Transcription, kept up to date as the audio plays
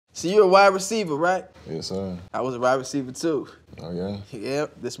So you're a wide receiver, right? Yes, sir. I was a wide receiver too. Oh, yeah?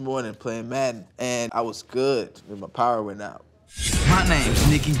 Yep, this morning playing Madden, and I was good when my power went out. My name's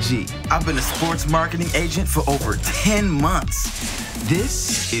Nicky G. I've been a sports marketing agent for over 10 months.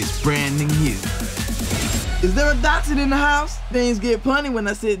 This is Branding You. Is there a Doctson in the house? Things get punny when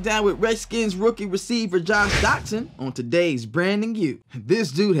I sit down with Redskins rookie receiver Josh Doctson on today's Branding You.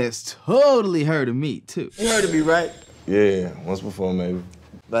 This dude has totally heard of me, too. You heard of me, right? Yeah, once before, maybe.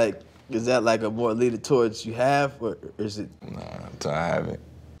 Like, is that like a more leader towards you have, or is it? Nah, until I haven't.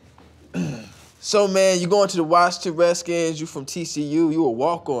 So, man, you going to the Washington Redskins, you from TCU, you a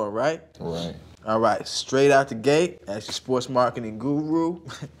walk-on, right? Right. All right, straight out the gate, as your sports marketing guru,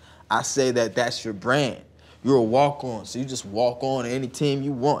 I say that that's your brand. You're a walk-on, so you just walk on to any team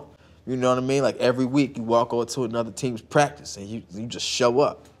you want. You know what I mean? Like every week you walk on to another team's practice and you just show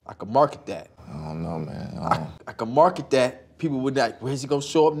up. I can market that. I don't know, man. I can market that. People would like, where's he gonna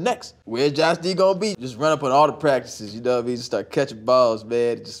show up next? Where's Josh D gonna be? Just run up on all the practices, you know what I mean? Just start catching balls,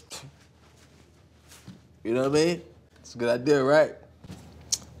 man. Just, you know what I mean? It's a good idea, right?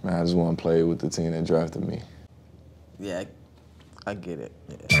 Man, I just want to play with the team that drafted me. Yeah, I get it.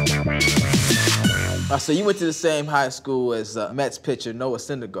 Yeah. So you went to the same high school as Mets pitcher Noah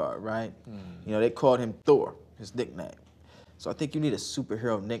Syndergaard, right? You know, they called him Thor, his nickname. So I think you need a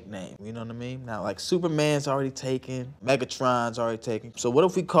superhero nickname, you know what I mean? Now, like, Superman's already taken, Megatron's already taken. So what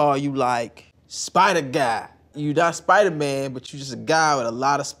if we call you, like, Spider Guy? You're not Spider-Man, but you're just a guy with a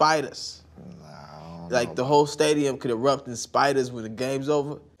lot of spiders. Like, the whole stadium could erupt in spiders when the game's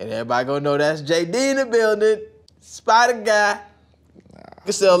over, and everybody gonna know that's JD in the building, Spider Guy. You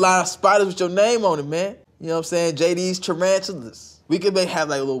can sell a lot of spiders with your name on it, man. You know what I'm saying? JD's tarantulas. We could have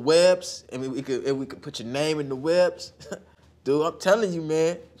like little webs, and we could put your name in the webs. Dude, I'm telling you,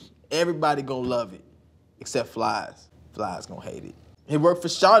 man, everybody gonna love it, except Flies. Flies gonna hate it. It worked for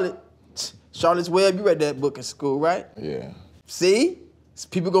Charlotte. Charlotte's Web, you read that book in school, right? Yeah. See?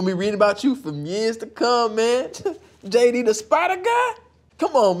 People gonna be reading about you for years to come, man. JD the Spider Guy?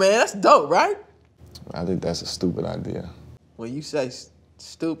 Come on, man, that's dope, right? I think that's a stupid idea. When you say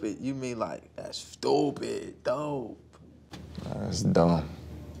stupid, you mean like, that's stupid, dope. That's dumb.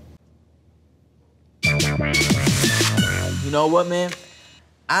 You know what, man?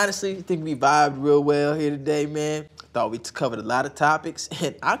 Honestly, I think we vibed real well here today, man. Thought we covered a lot of topics,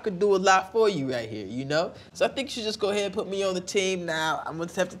 and I could do a lot for you right here, you know? So I think you should just go ahead and put me on the team now. I'm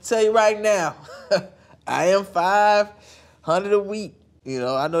gonna have to tell you right now, I am $500 a week. You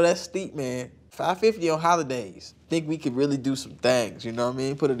know, I know that's steep, man. $550 on holidays. Think we could really do some things, you know what I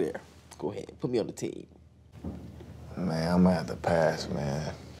mean? Put it there. Go ahead, put me on the team. Man, I'm gonna have to pass,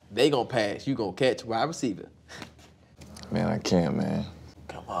 man. They gonna pass, you gonna catch wide receiver. Man, I can't, man.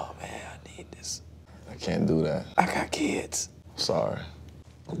 Come on, man, I need this. I can't do that. I got kids. Sorry.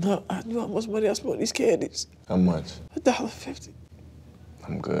 No, I knew how much money I spent on these candies. How much? $1.50.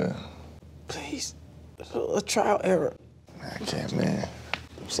 I'm good. Please, a trial error. Man, I can't, man.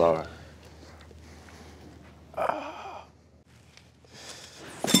 I'm sorry.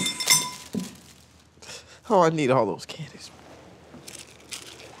 Oh, I need all those candies.